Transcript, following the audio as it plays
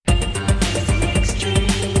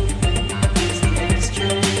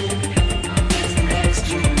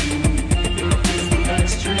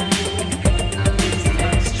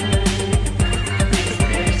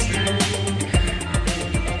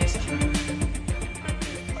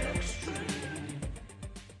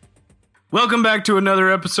Welcome back to another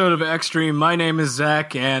episode of Extreme. My name is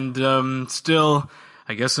Zach, and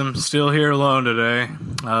I guess I'm still here alone today.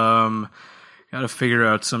 Gotta figure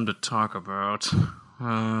out something to talk about.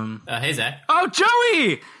 Hey, Zach. Oh,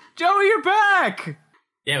 Joey! Joey, you're back!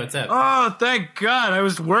 Yeah, what's up? Oh, thank God. I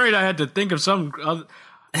was worried I had to think of something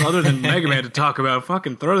other than Mega Man to talk about.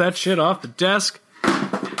 Fucking throw that shit off the desk.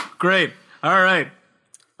 Great. All right.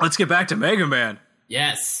 Let's get back to Mega Man.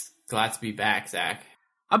 Yes. Glad to be back, Zach.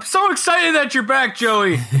 I'm so excited that you're back,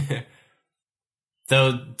 Joey.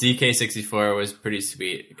 Though DK64 was pretty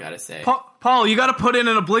sweet, I gotta say. Paul, you gotta put in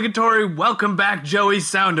an obligatory welcome back, Joey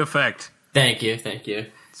sound effect. Thank you.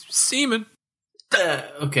 Semen.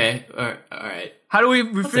 Okay, all right. How do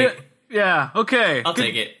we feel? Yeah, okay. I'll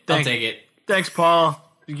take it. Thanks, Paul.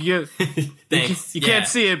 Thanks. You can't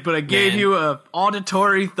see it, but I gave you a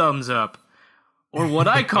auditory thumbs up. Or what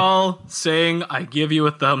I call saying I give you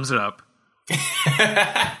a thumbs up.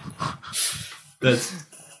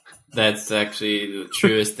 That's actually the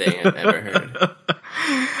truest thing I've ever heard.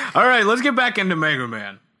 All right, let's get back into Mega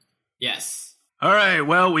Man. Yes. All right,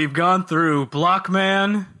 well, we've gone through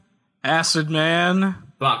Blockman, Acid Man,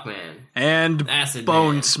 Blockman, and Acid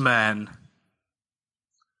Bones Man.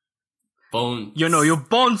 Bones. You know, you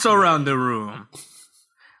bounce around the room.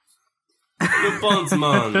 You bones,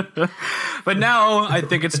 man. But now I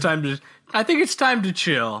think it's time to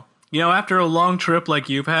chill. You know, after a long trip like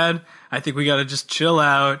you've had, I think we got to just chill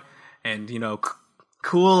out and, you know,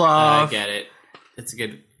 cool off. I get it. It's a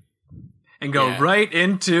good... And go right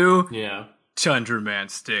into Yeah. Tundra Man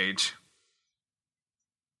stage.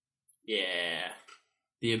 Yeah.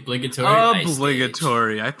 The obligatory ice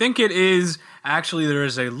Obligatory. I think it is... Actually, there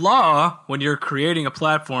is a law when you're creating a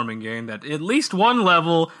platforming game that at least one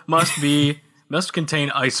level must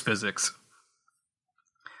contain ice physics.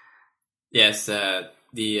 Yes,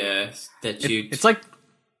 the statute. It's like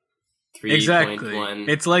 3.1. Exactly.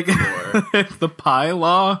 It's like it's the pi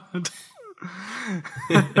law.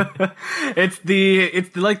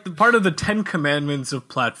 it's like the part of the 10 commandments of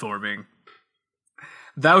platforming.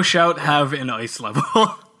 Thou shalt have an ice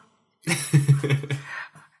level.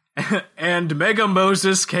 And Mega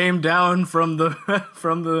Moses came down from the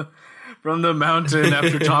mountain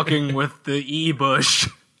after talking with the E-Bush.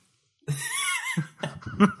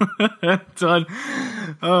 Done.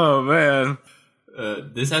 Oh man,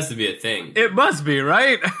 this has to be a thing. it must be,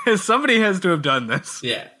 right? Somebody has to have done this.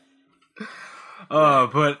 Yeah.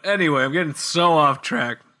 But anyway, I'm getting so off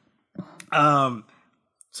track. So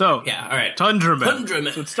Yeah. All right. Tundra Man. Tundra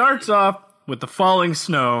Man. So it starts off with the falling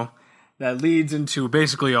snow that leads into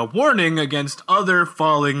basically a warning against other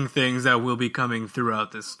falling things that will be coming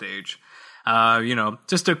throughout this stage. You know,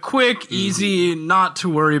 just a quick, easy, not to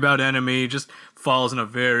worry about enemy, just falls in a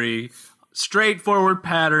very straightforward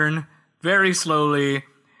pattern, very slowly.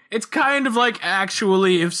 It's kind of like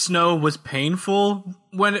actually if snow was painful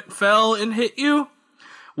when it fell and hit you,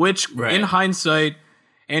 which in hindsight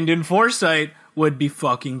and in foresight would be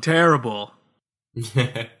fucking terrible.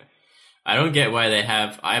 I don't get why they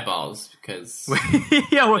have eyeballs, because...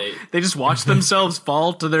 They just watch themselves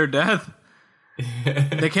fall to their death.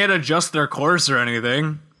 They can't adjust their course or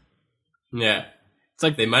anything. Yeah. It's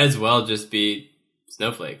like they might as well just be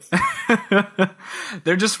snowflakes.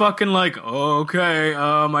 They're just fucking like, okay,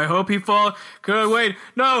 I hope he fall. Wait,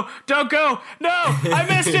 no, don't go. No, I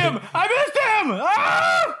missed him.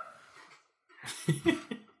 Ah!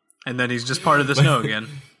 And then he's just part of the snow again.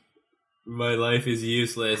 My life is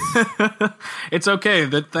useless. It's okay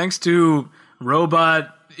that thanks to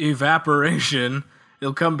robot evaporation,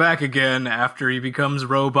 he'll come back again after he becomes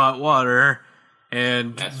robot water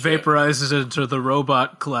and vaporizes into the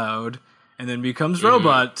robot cloud and then becomes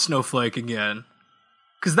robot snowflake again.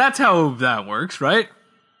 Because that's how that works, right?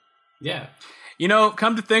 Yeah. You know,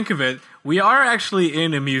 come to think of it, we are actually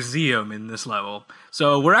in a museum in this level.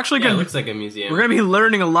 So we're actually it looks like a museum. We're going to be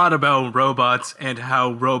learning a lot about robots and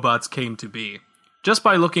how robots came to be, just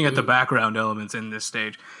by looking at the background elements in this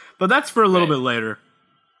stage. But that's for a little bit later.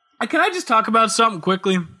 Can I just talk about something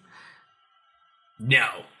quickly? No.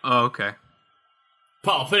 Oh, okay.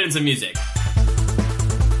 Paul, put in some music.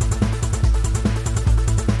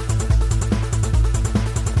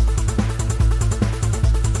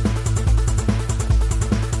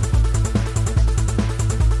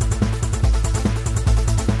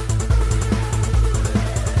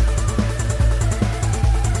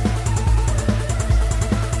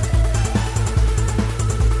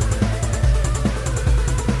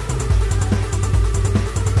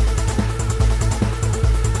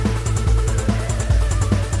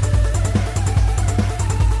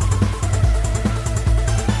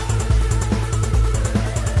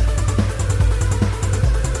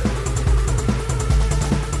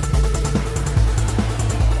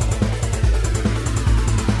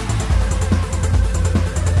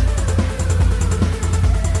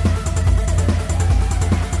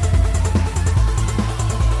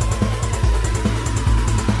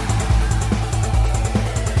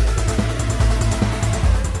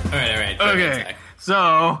 Okay, Zach.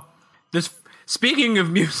 so this. Speaking of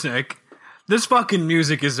music, this fucking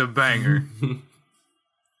music is a banger.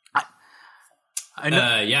 I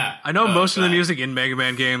know. Yeah. I know most of the God. music in Mega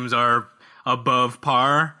Man games are above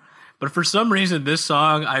par, but for some reason, this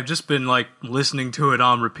song I've just been like listening to it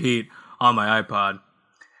on repeat on my iPod,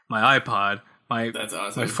 my That's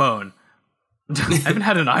awesome. my phone. I haven't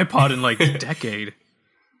had an iPod in like a decade.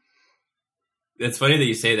 It's funny that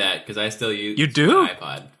you say that because I still use You do? my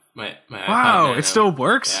iPod. My iPod Wow, Nano. it still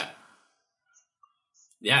works. Yeah.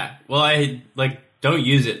 Yeah. Well, I don't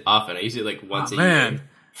use it often. I use it like once a Man, year.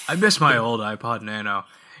 I miss my old iPod Nano.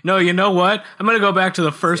 No, you know what? I'm gonna go back to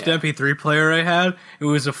the first Yeah. MP3 player I had. It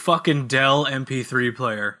was a fucking Dell MP3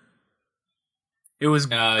 player. It was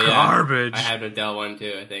Yeah. garbage. I had a Dell one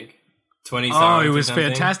too. I think 20 Oh, songs. it or was something,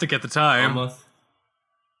 fantastic at the time. Almost.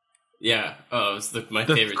 Yeah. Oh, it was my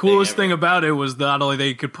The favorite. coolest thing thing about it was not only that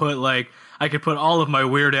you could put I could put all of my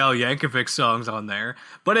Weird Al Yankovic songs on there,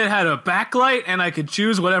 but it had a backlight and I could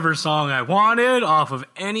choose whatever song I wanted off of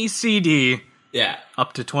any CD. Yeah,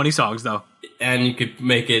 Up to 20 songs though. and you could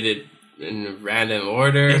make it in random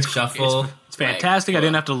order, shuffle. It's fantastic. I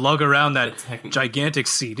didn't have to lug around that gigantic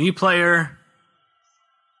CD player.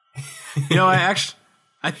 You know, I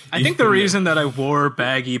think the reason that I wore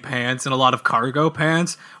baggy pants and a lot of cargo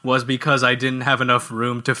pants was because I didn't have enough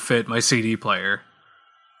room to fit my CD player.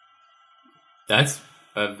 That's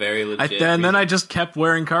a very legit. And then I just kept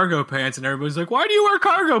wearing cargo pants, and everybody's like, "Why do you wear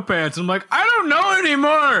cargo pants?" I'm like, "I don't know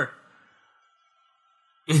anymore."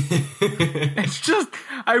 It's just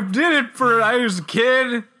I did it for I was a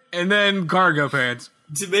kid, and then cargo pants,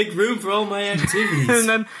 to make room for all my activities.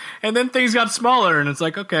 and then things got smaller, and it's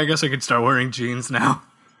like, okay, I guess I could start wearing jeans now.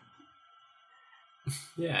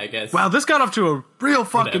 Yeah, I guess. Wow, this got off to a real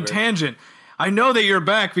fucking Whatever. tangent. I know that you're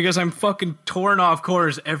back because I'm fucking torn off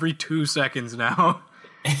course every 2 seconds now.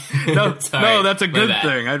 No, Sorry, no, that's a my good bad.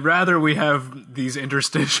 thing. I'd rather we have these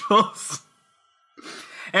interstitials.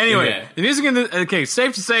 Anyway, Okay. the music in the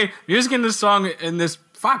safe to say, music in this song in this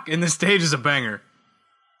stage is a banger,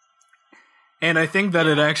 and I think that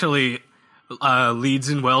it actually leads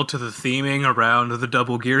in well to the theming around the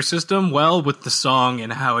double gear system, well with the song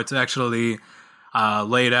and how it's actually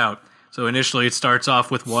laid out. So initially, it starts off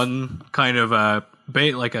with one kind of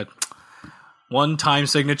one time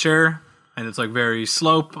signature, and it's like very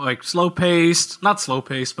slow paced, not slow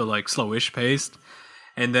paced, but like slowish paced,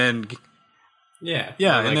 and then. yeah,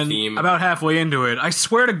 And then theme. about halfway into it, I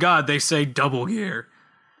swear to God, they say double gear.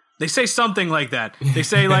 They say something like that. They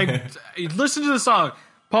say like, listen to the song.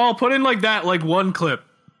 Paul, put in like that, like one clip.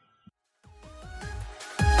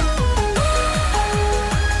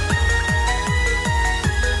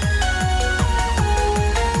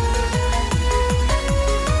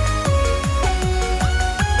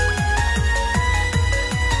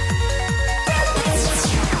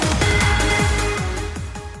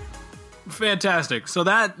 Fantastic. So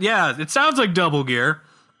it sounds like double gear,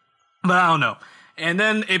 but I don't know. And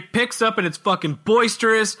then it picks up and it's fucking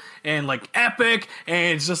boisterous and like epic,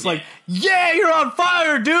 and it's just like, yeah, you're on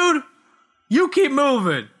fire, dude. You keep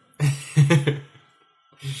moving. It's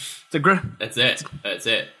a great. That's it. That's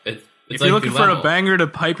it. It's If like you're looking the for a level. banger to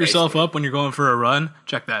pipe yourself Basically. up when you're going for a run,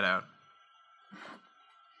 check that out.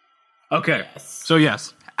 Okay, Yes. so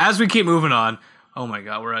yes, as we keep moving on. Oh my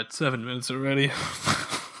God, we're at 7 minutes already.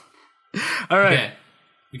 All right.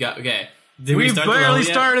 Okay. Did we We start the barely level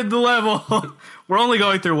yet? started the level. We're only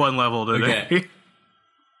going through one level today. Okay.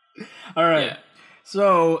 All right. Yeah.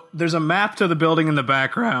 So there's a map to the building in the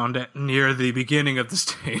background near the beginning of the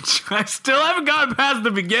stage. I still haven't gotten past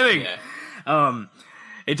the beginning. Yeah.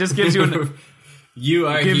 It just gives you an You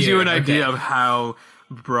are gives here. you an idea Okay. of how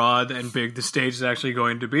broad and big the stage is actually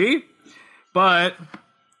going to be. But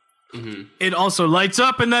it also lights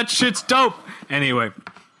up, and that shit's dope. Anyway,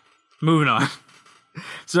 moving on.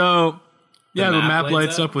 So, the map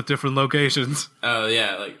lights up with different locations. Oh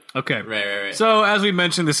yeah, like Okay. right. So, as we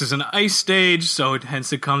mentioned, this is an ice stage, so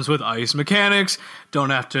hence it comes with ice mechanics. Don't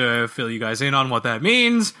have to fill you guys in on what that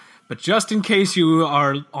means, but just in case you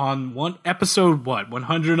are on episode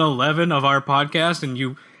 111 of our podcast, and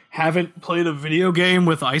you haven't played a video game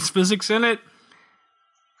with ice physics in it,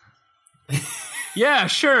 yeah,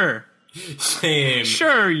 sure. Same.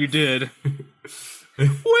 Sure you did.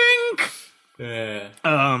 Wink!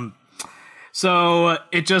 Yeah. So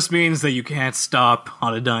it just means that you can't stop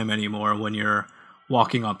on a dime anymore when you're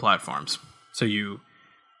walking on platforms. So you,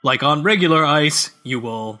 like on regular ice, you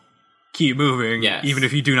will keep moving, Yes. even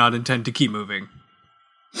if you do not intend to keep moving.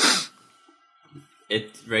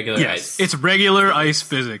 It's regular Yes, ice. it's regular ice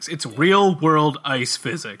physics. It's real world ice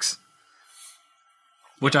physics.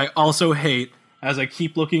 Which I also hate as I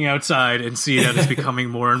keep looking outside and see that it's becoming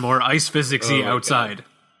more and more ice physics-y outside. God.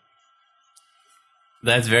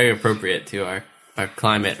 That's very appropriate to our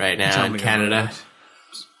climate right now in Canada.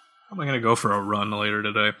 I'm going to go for a run later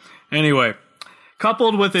today. Anyway,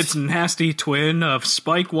 coupled with its nasty twin of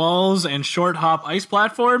spike walls and short hop ice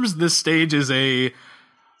platforms, this stage is a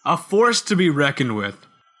force to be reckoned with.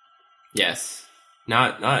 Yes.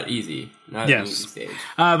 Not easy. Not an easy stage.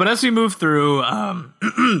 But as we move through,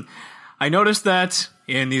 I noticed that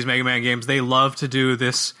in these Mega Man games, they love to do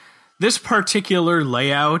this particular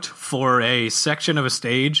layout for a section of a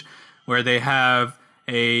stage where they have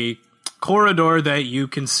a corridor that you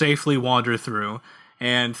can safely wander through,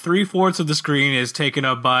 and 3/4 of the screen is taken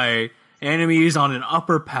up by enemies on an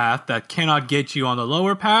upper path that cannot get you on the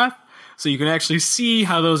lower path, so you can actually see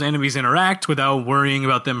how those enemies interact without worrying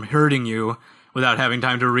about them hurting you, without having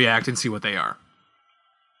time to react and see what they are.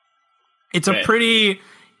 It's a pretty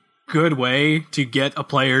good way to get a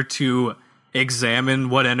player to examine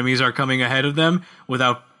what enemies are coming ahead of them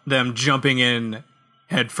without them jumping in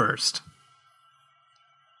head first.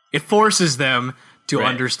 It forces them to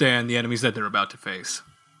understand the enemies that they're about to face.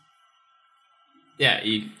 Yeah,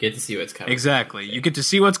 you get to see what's coming. Exactly. You get to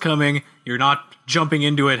see what's coming. You're not jumping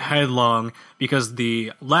into it headlong because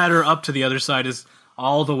the ladder up to the other side is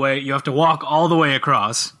all the way. You have to walk all the way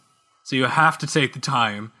across. So you have to take the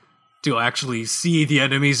time to actually see the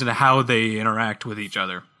enemies and how they interact with each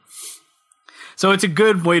other. So it's a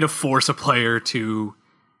good way to force a player to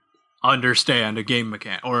understand a game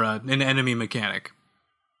mechanic or an enemy mechanic.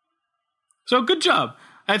 So good job.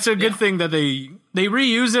 That's a good thing that they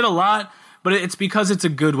reuse it a lot, but it's because it's a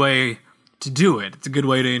good way to do it. It's a good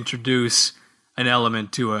way to introduce an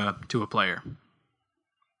element to a player.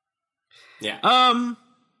 Yeah. And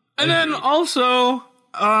then also,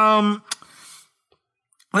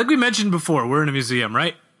 like we mentioned before, we're in a museum,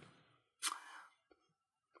 right?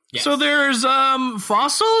 Yes. So there's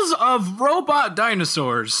fossils of robot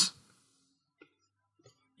dinosaurs.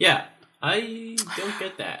 Yeah, I don't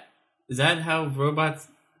get that. Is that how robots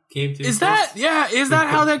came to exist? Is that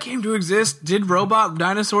how that came to exist? Did robot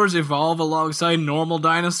dinosaurs evolve alongside normal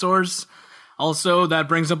dinosaurs? Also, that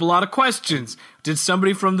brings up a lot of questions. Did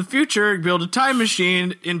somebody from the future build a time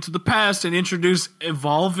machine into the past and introduce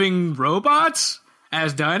evolving robots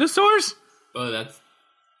as dinosaurs? Oh, that's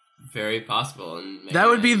very possible. And that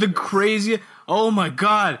would be the craziest. Oh my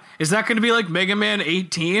god. Is that going to be like Mega Man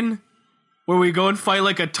 18? Where we go and fight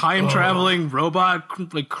like a time-traveling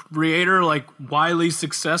robot like creator, like Wily's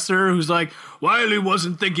successor, who's like, Wily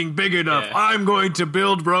wasn't thinking big enough. Yeah. I'm going to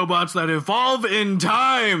build robots that evolve in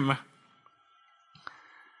time.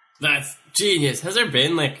 That's genius. Has there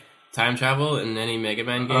been like time travel in any Mega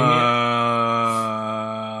Man game yet?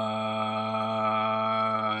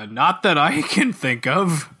 Not that I can think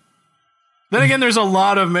of. Then again, there's a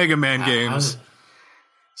lot of Mega Man games.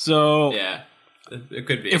 So yeah. It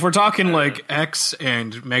could be. If we're talking like X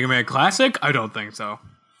and Mega Man Classic, I don't think so.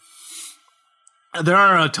 There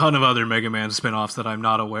are a ton of other Mega Man spin-offs that I'm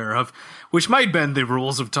not aware of, which might bend the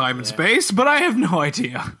rules of time and space, but I have no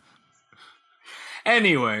idea.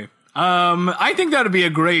 Anyway, I think that would be a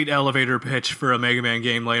great elevator pitch for a Mega Man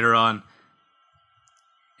game later on.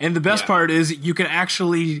 And the best part is you can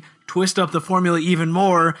actually twist up the formula even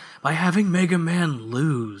more by having Mega Man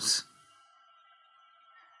lose.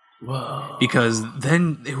 Whoa. Because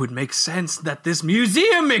then it would make sense that this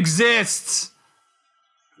museum exists.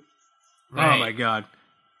 Right. Oh my god.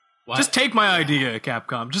 What? Just take my idea,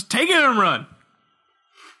 Capcom. Just take it and run.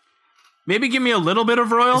 Maybe give me a little bit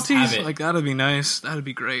of royalties. Like that'd be nice. That'd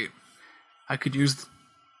be great. I could use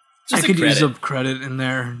use a credit in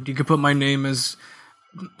there. You could put my name as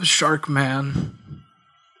Shark Man.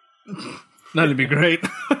 That'd be great.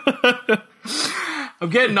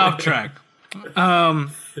 I'm getting off track.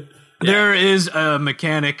 There is a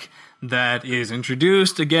mechanic that is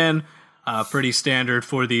introduced again, pretty standard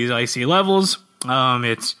for these icy levels.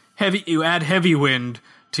 It's heavy. You add heavy wind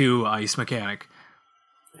to ice mechanic.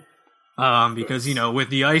 Because, with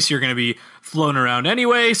the ice, you're going to be flown around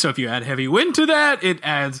anyway. So if you add heavy wind to that, it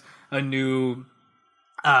adds a new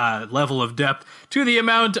level of depth to the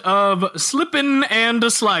amount of slipping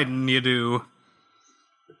and sliding you do.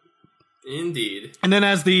 Indeed. And then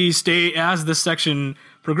as the section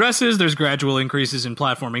progresses, there's gradual increases in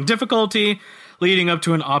platforming difficulty, leading up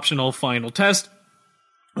to an optional final test,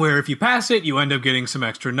 where if you pass it, you end up getting some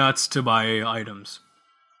extra nuts to buy items.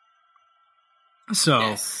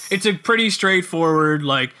 So, It's a pretty straightforward,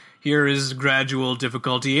 here is gradual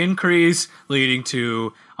difficulty increase, leading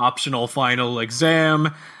to optional final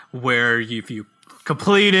exam, where if you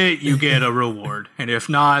complete it, you get a reward. And if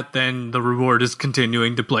not, then the reward is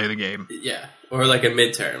continuing to play the game. Yeah, or like a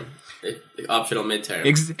midterm, optional midterm.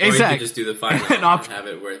 Exactly. Or you could just do the final and have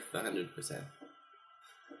it worth 100%.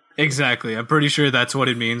 Exactly. I'm pretty sure that's what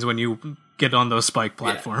it means when you get on those spike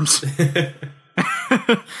platforms. Yeah.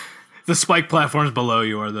 The spike platforms below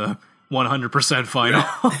you are the 100% final.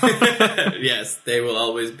 Yes, they will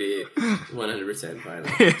always be 100%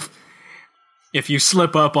 final. If you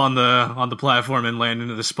slip up on the platform and land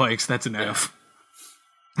into the spikes, that's an F.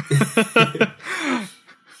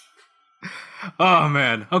 Oh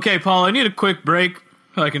man. Okay, Paul, I need a quick break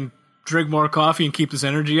so I can drink more coffee and keep this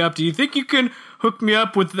energy up. Do you think you can hook me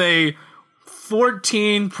up with a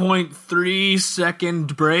 14.3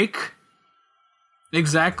 second break?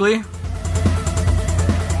 Exactly.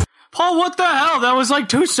 Paul, what the hell? That was like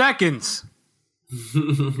 2 seconds.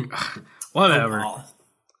 Whatever. Oh,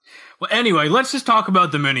 Well, anyway, let's just talk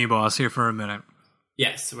about the mini boss here for a minute.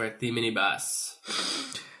 yes, we're at the mini boss.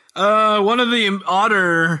 One of the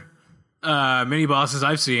odder mini bosses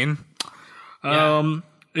I've seen. Yeah.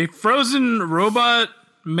 A frozen robot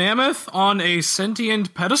mammoth on a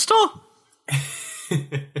sentient pedestal?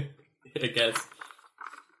 I guess.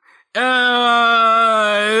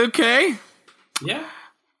 Okay. Yeah.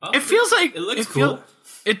 Well, It feels like it looks cool.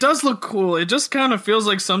 It does look cool. It just kind of feels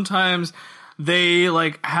like sometimes they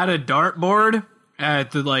like had a dartboard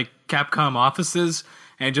at the like Capcom offices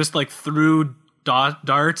and just like threw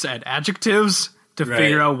darts at adjectives to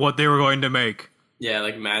figure out what they were going to make. Yeah,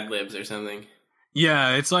 like Mad Libs or something.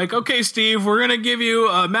 Yeah, it's like, okay, Steve, we're gonna give you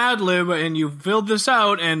a Mad Lib, and you filled this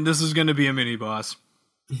out, and this is gonna be a mini boss.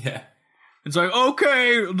 Yeah. It's like,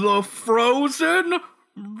 okay, the frozen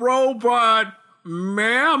robot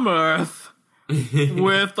mammoth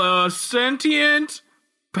with a sentient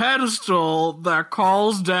pedestal that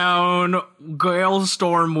calls down gale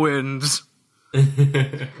storm winds.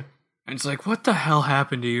 And it's like, what the hell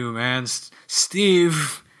happened to you, man?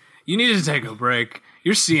 Steve, you need to take a break.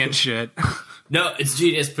 You're seeing shit. No, it's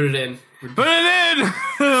genius. Put it in. Put it in!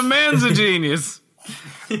 The man's a genius.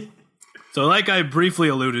 So like I briefly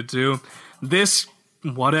alluded to, this,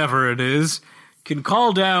 whatever it is, can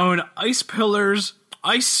call down ice pillars,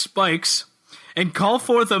 ice spikes, and call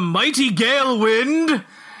forth a mighty gale wind,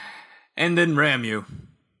 and then ram you.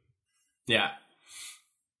 Yeah.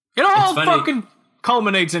 It all funny. fucking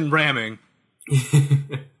culminates in ramming.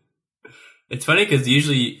 It's funny because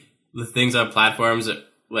usually the things on platforms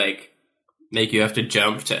like make you have to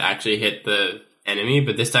jump to actually hit the enemy,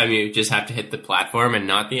 but this time you just have to hit the platform and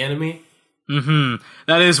not the enemy. Mm-hmm.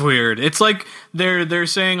 That is weird. It's like they're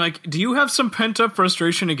saying, like, do you have some pent-up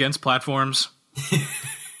frustration against platforms?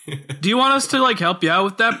 Do you want us to, like, help you out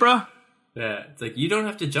with that, bruh? Yeah, it's like, you don't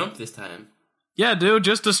have to jump this time. Yeah, dude,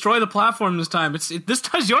 just destroy the platform this time. This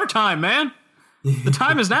time's your time, man. The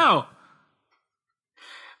time is now.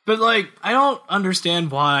 But, like, I don't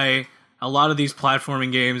understand why a lot of these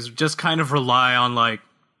platforming games just kind of rely on, like,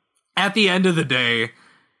 at the end of the day,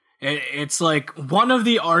 it's like one of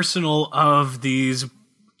the arsenal of these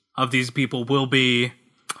people will be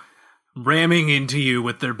ramming into you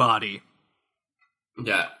with their body.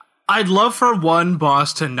 Yeah. I'd love for one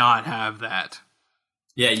boss to not have that.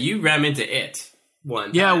 Yeah, you ram into it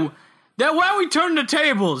one time. Yeah, that why we turn the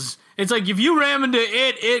tables. It's like if you ram into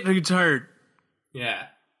it gets hurt. Yeah.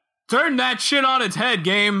 Turn that shit on its head,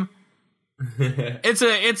 game.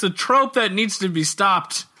 It's a trope that needs to be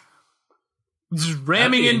stopped. Just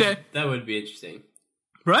ramming into that would be interesting.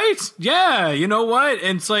 Right? Yeah, you know what?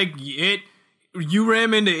 And it's like you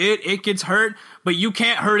ram into it gets hurt, but you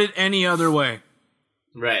can't hurt it any other way.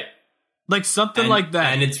 Right. Like something like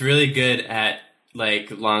that. And it's really good at like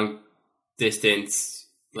long distance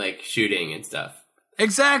like shooting and stuff.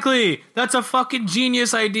 Exactly. That's a fucking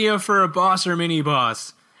genius idea for a boss or mini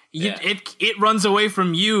boss. Yeah. It runs away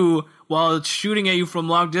from you while it's shooting at you from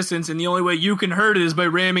long distance, and the only way you can hurt it is by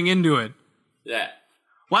ramming into it. Yeah.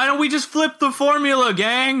 Why don't we just flip the formula,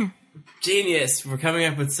 gang? Genius. We're coming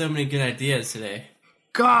up with so many good ideas today.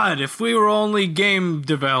 God, if we were only game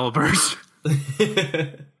developers,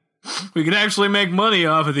 we could actually make money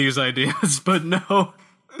off of these ideas, but no.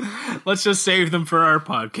 Let's just save them for our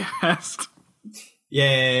podcast.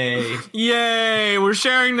 Yay. Yay, we're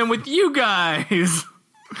sharing them with you guys.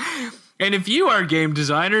 And if you are game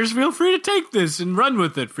designers, feel free to take this and run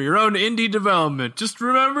with it for your own indie development. Just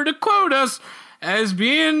remember to quote us as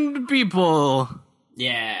being people.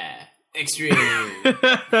 Yeah. Extreme.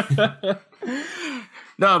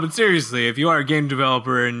 No, but seriously, if you are a game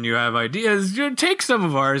developer and you have ideas, take some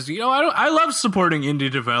of ours. You know, I love supporting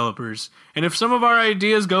indie developers. And if some of our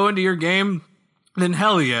ideas go into your game, then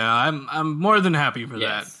hell yeah, I'm more than happy for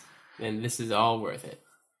that. then this is all worth it.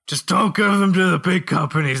 Just don't give them to the big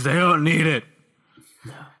companies. They don't need it.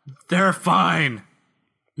 No. They're fine.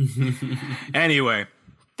 Anyway,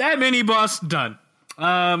 that mini boss done.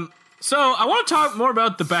 So I want to talk more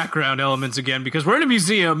about the background elements again, because we're in a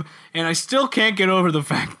museum, and I still can't get over the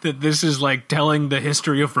fact that this is like telling the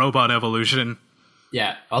history of robot evolution.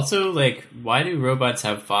 Yeah. Also, like, why do robots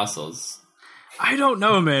have fossils? I don't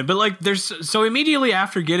know, man, but like so immediately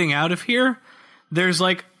after getting out of here, there's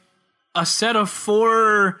like a set of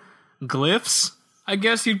 4 glyphs, I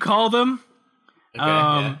guess you'd call them. Okay,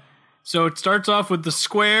 yeah. So it starts off with the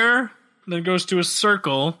square, then goes to a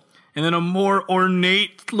circle, and then a more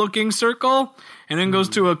ornate looking circle, and then goes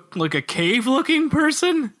to a cave looking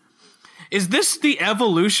person. Is this the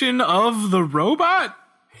evolution of the robot?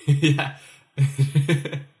 Yeah.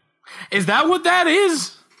 Is that what that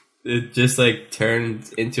is? It just like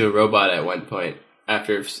turned into a robot at one point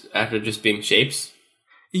after just being shapes.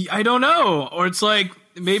 I don't know. Or it's like,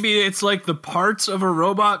 maybe it's like the parts of a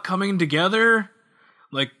robot coming together.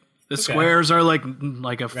 Like the squares are like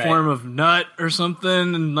a form of nut or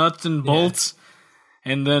something, and nuts and bolts.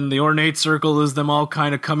 Yeah. And then the ornate circle is them all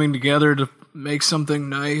kind of coming together to make something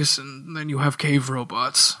nice, and then you have cave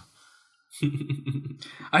robots.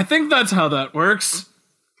 I think that's how that works.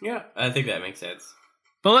 Yeah, I think that makes sense.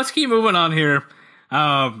 But let's keep moving on here.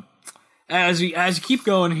 As you keep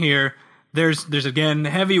going here, there's again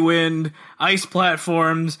heavy wind, ice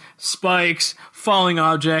platforms, spikes, falling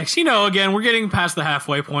objects. You know, again, we're getting past the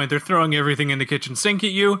halfway point. They're throwing everything in the kitchen sink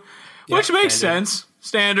at you, which makes sense.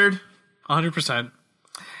 Standard, 100%.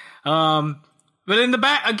 But in the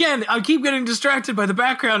back, again, I keep getting distracted by the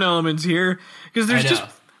background elements here, because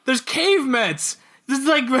there's cave mets. This is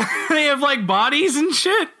like, they have like bodies and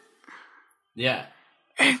shit. Yeah.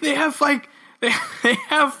 And they have like, they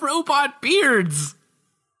have robot beards.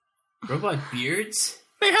 Robot beards?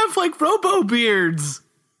 They have like robo beards.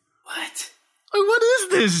 What? Like, what is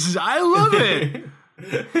this? I love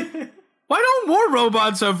it. Why don't more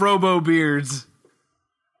robots have robo beards?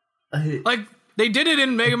 Like, they did it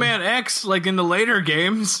in Mega Man X, like in the later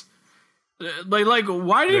games. Like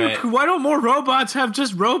why don't more robots have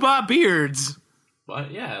just robot beards?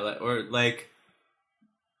 What? Yeah, or like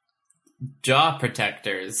jaw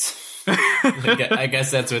protectors. I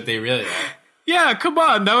guess that's what they really are. Yeah, come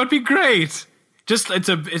on, that would be great. Just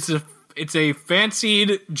it's a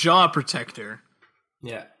fancied jaw protector.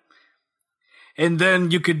 Yeah. And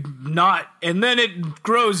then you could not, and then it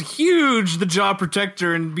grows huge, the jaw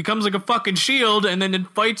protector, and becomes like a fucking shield, and then it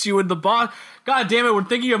fights you with the boss. God damn it, we're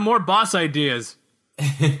thinking of more boss ideas.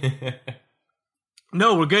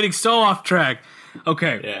 No, we're getting so off track.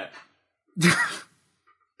 Okay. Yeah.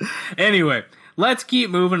 Anyway, let's keep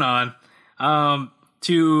moving on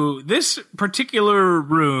to this particular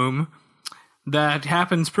room that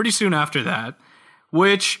happens pretty soon after that,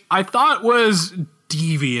 which I thought was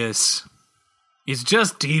devious. It's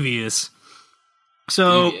just devious.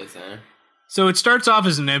 So, Devious, huh? So it starts off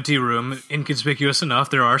as an empty room, inconspicuous enough.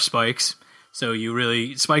 There are spikes. So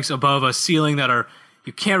spikes above a ceiling that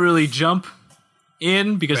you can't really jump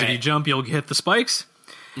in, because if you jump, you'll hit the spikes.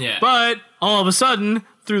 Yeah. But all of a sudden,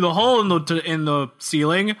 through the hole in the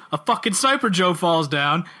ceiling, a fucking Sniper Joe falls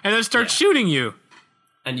down and then starts shooting you.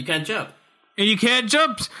 And you can't jump. And you can't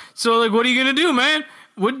jump. So, like, what are you going to do, man?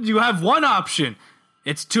 You have one option.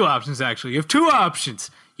 It's 2 options, actually. You have 2 options.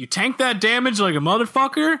 You tank that damage like a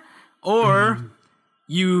motherfucker, or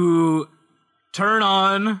you turn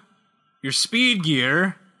on your speed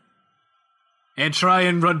gear and try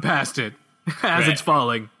and run past it as it's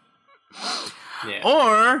falling. Yeah.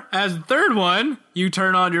 Or, as the third one, you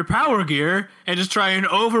turn on your power gear and just try and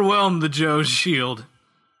overwhelm the Joe's shield.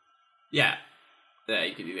 Yeah. Yeah,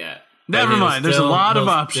 you could do that. Never mind. There's a lot of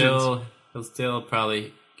options. He'll still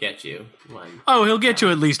probably get you one. Oh, he'll get you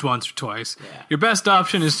at least once or twice. Yeah. Your best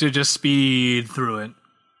option is to just speed through it.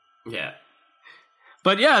 Yeah.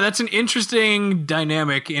 But yeah, that's an interesting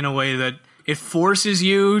dynamic in a way that it forces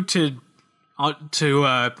you to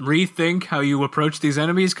rethink how you approach these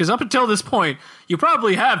enemies, because up until this point, you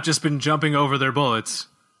probably have just been jumping over their bullets.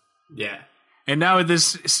 Yeah. And now in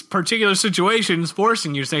this particular situation, it's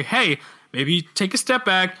forcing you to say, hey, maybe take a step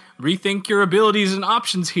back, rethink your abilities and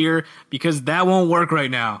options here, because that won't work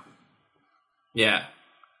right now. Yeah.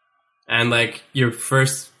 And, like, your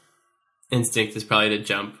first instinct is probably to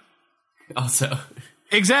jump also.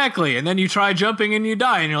 Exactly. And then you try jumping and you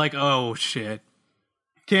die, and you're like, oh, shit.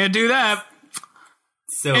 Can't do that.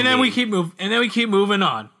 So and then we keep moving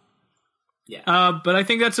on. Yeah. But I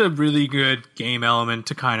think that's a really good game element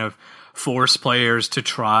to kind of force players to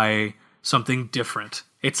try something different.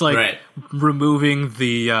 It's like removing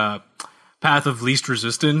the path of least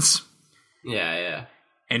resistance Yeah.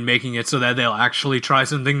 and making it so that they'll actually try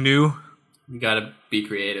something new. You gotta be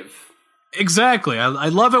creative. Exactly. I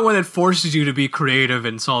love it when it forces you to be creative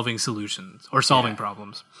in solving solutions or solving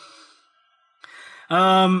problems.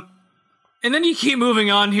 And then you keep moving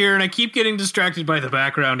on here, and I keep getting distracted by the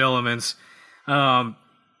background elements. But,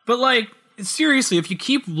 like, seriously, if you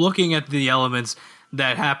keep looking at the elements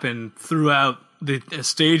that happen throughout the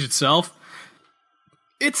stage itself,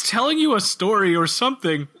 it's telling you a story or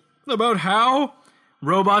something about how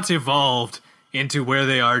robots evolved into where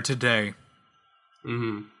they are today.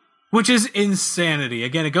 Mm-hmm. Which is insanity.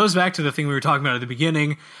 Again, it goes back to the thing we were talking about at the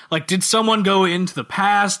beginning. Like, did someone go into the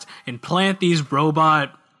past and plant these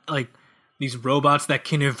robots that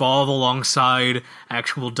can evolve alongside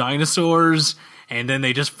actual dinosaurs, and then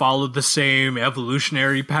they just followed the same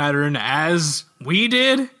evolutionary pattern as we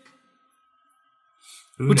did?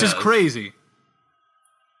 Which is crazy.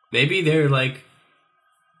 Maybe they're, like,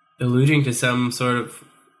 alluding to some sort of,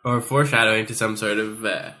 or foreshadowing to some sort of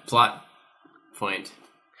plot point.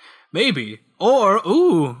 Maybe.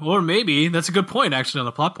 Or maybe, that's a good point, actually, on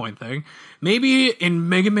the plot point thing. Maybe in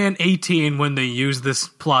Mega Man 18, when they use this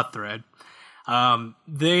plot thread,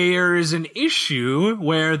 there is an issue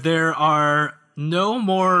where there are no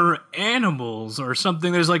more animals or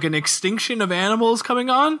something. There's like an extinction of animals coming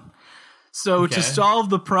on. So to solve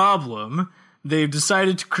the problem, they've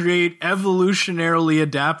decided to create evolutionarily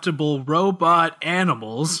adaptable robot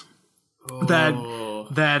animals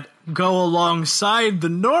that go alongside the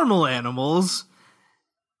normal animals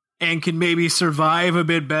and can maybe survive a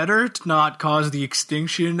bit better to not cause the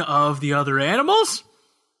extinction of the other animals?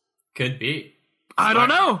 Could be. I don't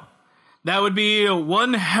know. That would be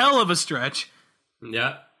one hell of a stretch.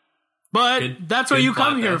 Yeah. But that's what you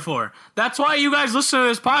come here for. That's why you guys listen to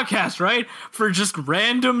this podcast, right? For just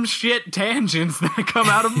random shit tangents that come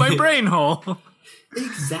out of my brain hole.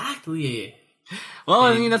 Exactly. Well,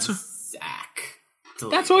 I mean, that's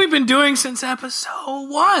what we've been doing since episode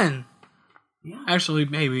 1. Yeah. Actually,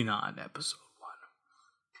 maybe not episode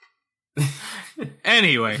 1.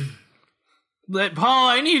 Anyway, Paul,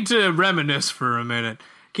 I need to reminisce for a minute.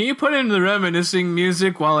 Can you put in the reminiscing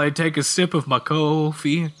music while I take a sip of my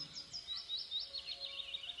coffee?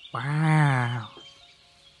 Wow.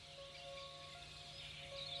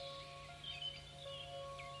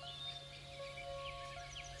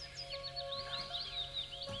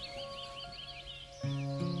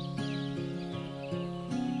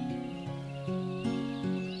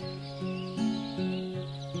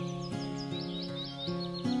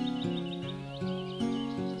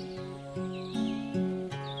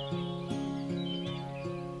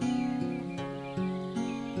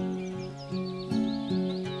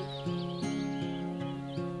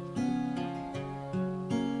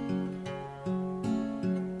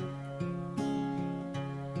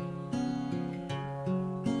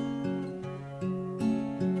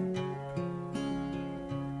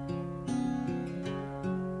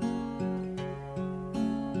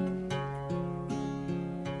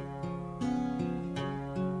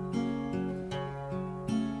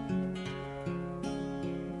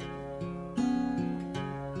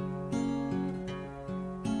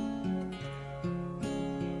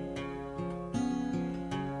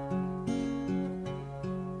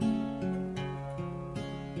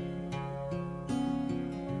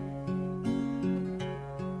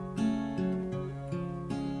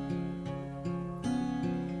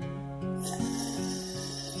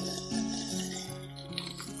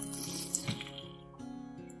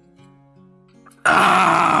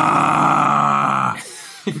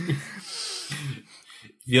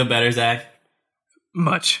 Feel better, Zach?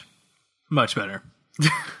 Much better.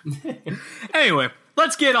 Anyway,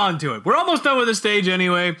 let's get on to it. We're almost done with the stage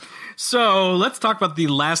anyway. So let's talk about the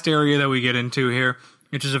last area that we get into here,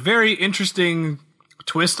 which is a very interesting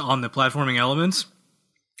twist on the platforming elements.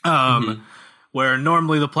 Where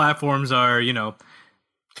normally the platforms are,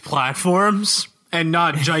 platforms and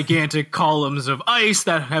not gigantic columns of ice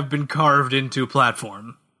that have been carved into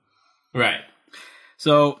platform. Right.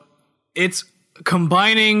 So it's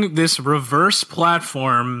combining this reverse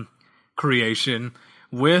platform creation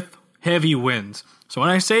with heavy winds. So when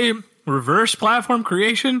I say reverse platform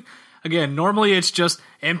creation, again, normally it's just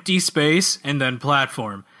empty space and then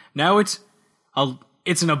platform. Now it's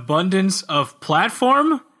an abundance of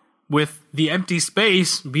platform with the empty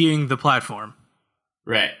space being the platform.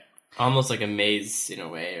 Right. Almost like a maze in a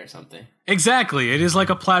way or something. Exactly. It is like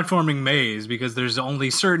a platforming maze because there's only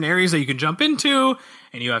certain areas that you can jump into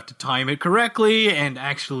and you have to time it correctly and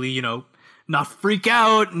actually, not freak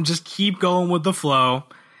out and just keep going with the flow.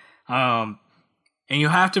 And you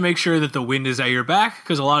have to make sure that the wind is at your back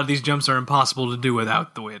because a lot of these jumps are impossible to do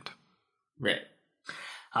without the wind. Right.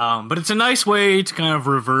 But it's a nice way to kind of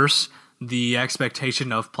reverse the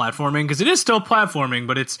expectation of platforming, because it is still platforming,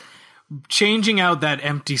 but it's changing out that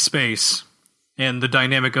empty space and the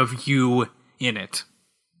dynamic of you in it.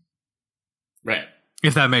 Right.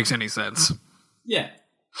 If that makes any sense. Yeah.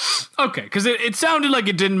 Okay, because it sounded like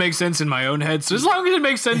it didn't make sense in my own head, so as long as it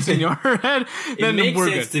makes sense in your head, then it makes we're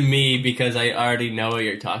sense good. to me because I already know what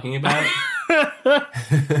you're talking about.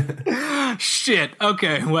 Shit.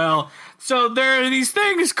 Okay, well, so there are these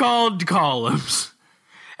things called columns.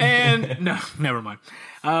 And, no, never mind.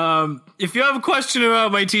 If you have a question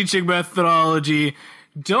about my teaching methodology,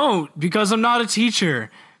 don't, because I'm not a teacher.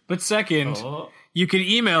 But second, you can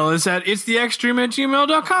email us at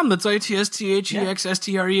itstheextreme@gmail.com. That's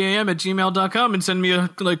ITSTHEXSTREAM@gmail.com, and send me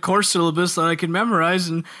a course syllabus that I can memorize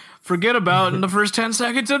and forget about in the first 10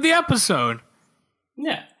 seconds of the episode.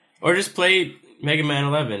 Yeah. Or just play Mega Man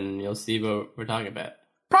 11 and you'll see what we're talking about.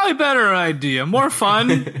 Probably better idea. More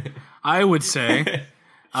fun, I would say.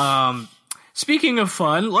 Speaking of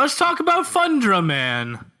fun, let's talk about Fundra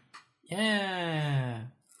Man. Yeah.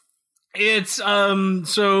 It's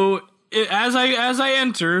as I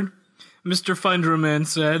entered, Mr. Funderman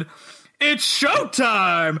said, "It's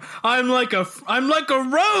showtime! I'm like a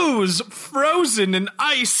rose frozen in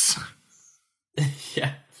ice."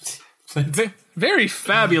 Yeah. Very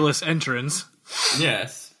fabulous entrance.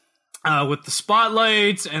 Yes. With the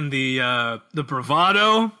spotlights and the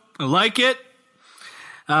bravado. I like it.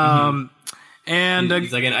 And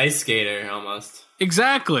he's like an ice skater almost.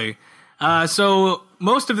 Exactly. So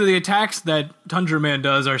most of the attacks that Tundra Man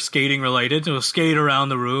does are skating related. So he'll skate around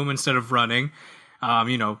the room instead of running.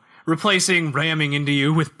 Replacing ramming into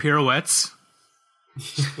you with pirouettes.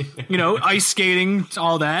 Ice skating,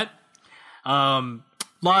 all that.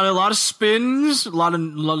 Lot of spins. I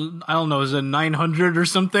don't know, is it 900 or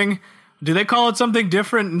something? Do they call it something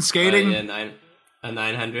different in skating? A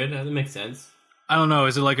 900. That makes sense. I don't know.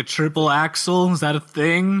 Is it like a triple axel? Is that a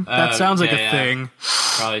thing? That sounds like a thing.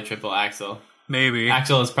 Probably triple axel. Maybe.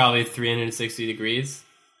 Axel is probably 360 degrees.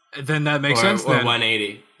 Then that makes sense. Or then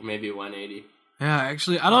 180. Maybe 180. Yeah,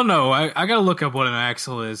 actually, I don't know. I gotta look up what an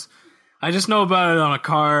axle is. I just know about it on a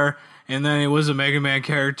car, and then it was a Mega Man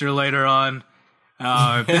character later on.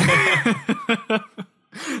 Not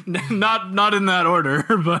in that order,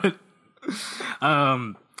 but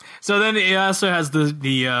so then it also has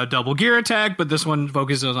the double gear attack, but this one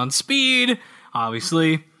focuses on speed,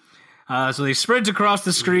 obviously. So they sprint across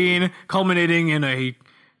the screen, culminating in a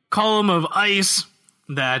column of ice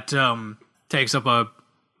that takes up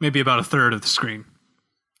maybe about a third of the screen.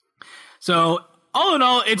 So all in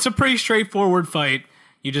all, it's a pretty straightforward fight.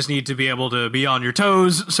 You just need to be able to be on your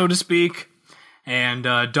toes, so to speak, and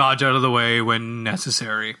dodge out of the way when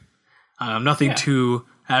necessary. Nothing too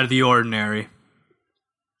out of the ordinary.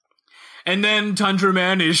 And then Tundra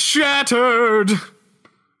Man is shattered.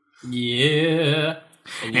 Yeah.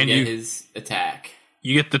 And you get his attack.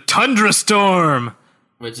 You get the Tundra Storm.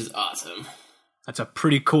 Which is awesome. That's a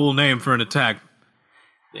pretty cool name for an attack.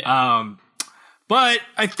 Yeah. But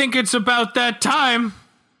I think it's about that time.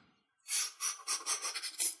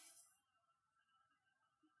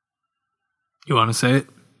 You want to say it?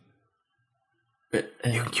 But,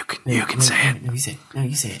 you can say it. No, you say it. No,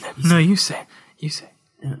 you say it. No, you say it. You say it.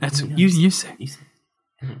 That's you say it. You say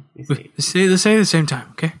it. Say it at the same time,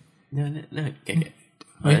 okay? No. Okay.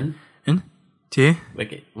 One, two.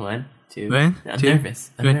 Okay. 1, 2. One, I'm two.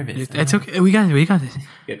 nervous. It's okay. We got this.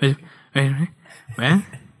 Good. Wait. 1,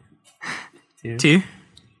 2,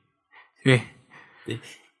 3.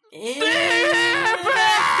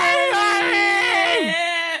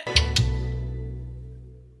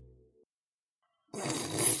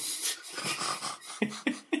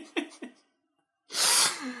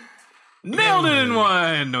 Nailed it in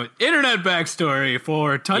one! Internet backstory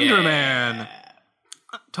for Tundra Man.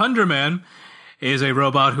 Tundra Man is a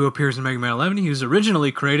robot who appears in Mega Man 11. He was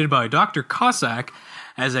originally created by Dr. Cossack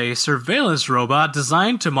as a surveillance robot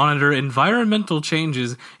designed to monitor environmental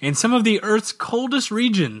changes in some of the Earth's coldest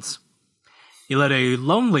regions. He led a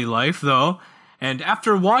lonely life, though, and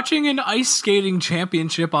after watching an ice skating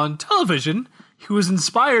championship on television, he was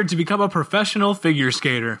inspired to become a professional figure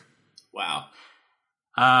skater. Wow.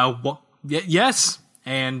 Yes,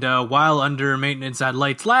 and while under maintenance at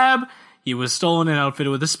Light's lab, he was stolen and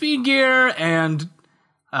outfitted with a speed gear and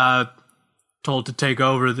told to take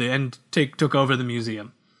over took over the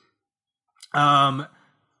museum.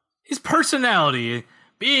 His personality,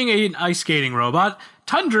 being an ice skating robot,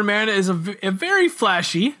 Tundra Man is a very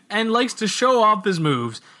flashy and likes to show off his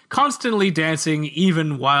moves, constantly dancing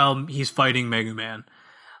even while he's fighting Mega Man.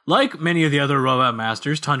 Like many of the other robot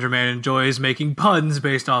masters, Tundra Man enjoys making puns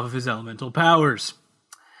based off of his elemental powers.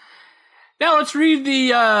 Now let's read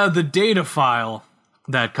the data file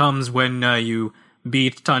that comes when you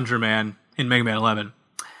beat Tundra Man in Mega Man 11.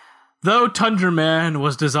 Though Tundra Man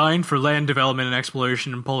was designed for land development and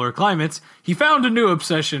exploration in polar climates, he found a new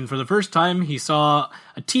obsession for the first time he saw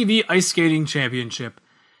a TV ice skating championship.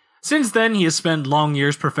 Since then, he has spent long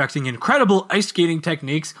years perfecting incredible ice skating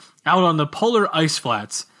techniques out on the polar ice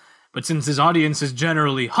flats. But since his audience is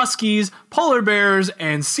generally huskies, polar bears,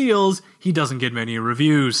 and seals, he doesn't get many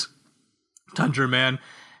reviews. Tundra Man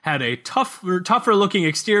had a tougher looking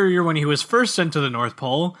exterior when he was first sent to the North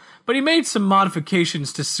Pole, but he made some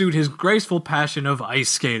modifications to suit his graceful passion of ice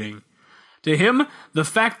skating. To him, the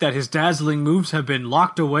fact that his dazzling moves have been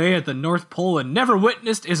locked away at the North Pole and never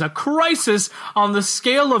witnessed is a crisis on the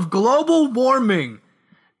scale of global warming.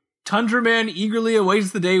 Tundra Man eagerly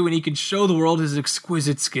awaits the day when he can show the world his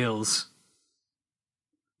exquisite skills.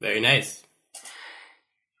 Very nice.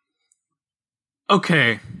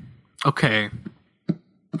 Okay.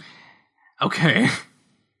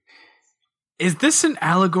 Is this an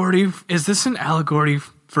allegory for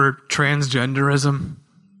transgenderism?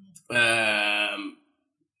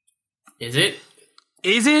 Is it?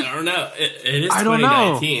 Is it? I don't know. It is I don't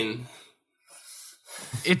know. 2019.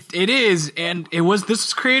 It is, and this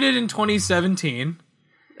was created in 2017.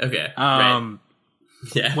 Okay. Right.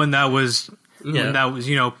 Yeah. When that was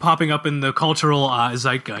popping up in the cultural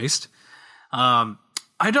zeitgeist. I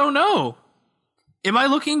don't know. Am I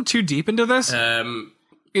looking too deep into this?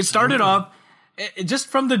 It started off just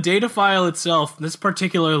from the data file itself. This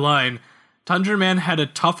particular line, Tundra Man had a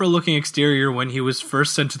tougher looking exterior when he was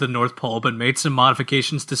first sent to the North Pole, but made some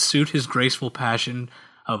modifications to suit his graceful passion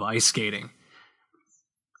of ice skating.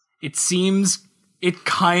 It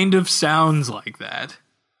kind of sounds like that.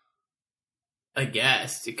 I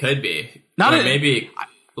guess it could be.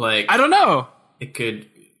 I don't know. It could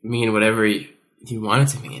mean whatever you want it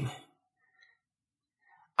to mean.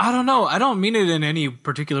 I don't know. I don't mean it in any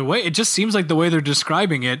particular way. It just seems like the way they're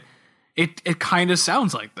describing it, it kind of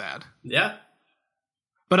sounds like that. Yeah.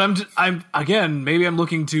 But maybe I'm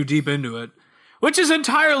looking too deep into it, which is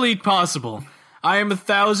entirely possible. I am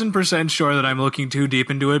 1,000% sure that I'm looking too deep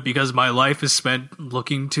into it because my life is spent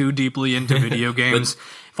looking too deeply into video games,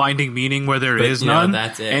 finding meaning where there is none.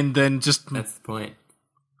 That's it. And then that's the point.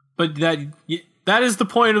 But that is the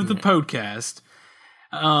point of the podcast.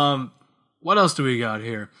 What else do we got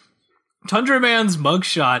here? Tundra Man's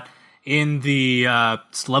mugshot in the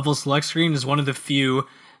level select screen is one of the few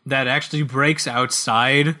that actually breaks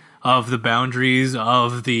outside of the boundaries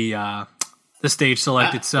of the stage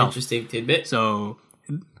select itself. Interesting tidbit. So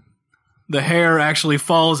the hair actually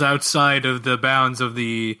falls outside of the bounds of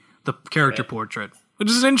the character portrait, which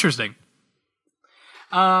is interesting.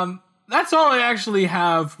 That's all I actually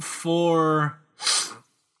have for...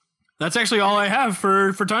 That's actually all I have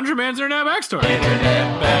for Tundra Man's Internet Backstory.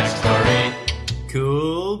 Internet Backstory.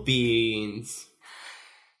 Cool beans.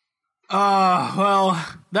 Well,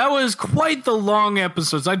 that was quite the long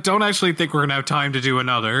episode. I don't actually think we're going to have time to do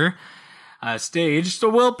another stage, so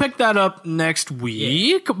we'll pick that up next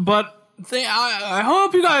week. Yeah. But I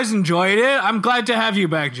hope you guys enjoyed it. I'm glad to have you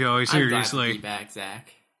back, Joey, seriously. I'm glad to be back,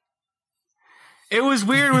 Zach. It was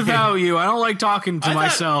weird without you. I don't like talking to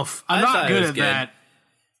myself. I'm not good at that.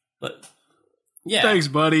 But yeah, thanks,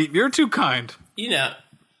 buddy. You're too kind.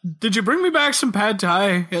 Did you bring me back some pad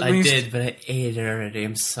thai? At least I did, but I ate it already.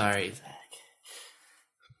 I'm sorry, Zach.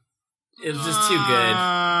 It was just too good.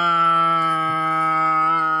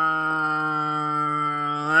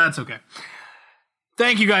 That's okay.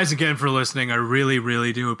 Thank you guys again for listening. I really,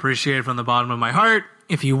 really do appreciate it from the bottom of my heart.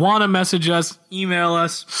 If you want to message us, email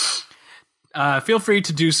us. Feel free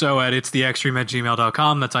to do so at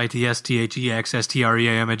itstheextreme@gmail.com. That's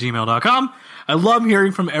itsthexstream@gmail.com. I love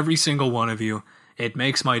hearing from every single one of you. It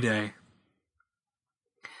makes my day.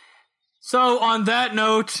 So on that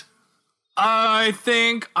note, I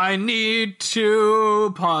think I need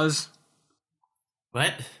to pause.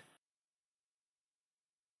 What?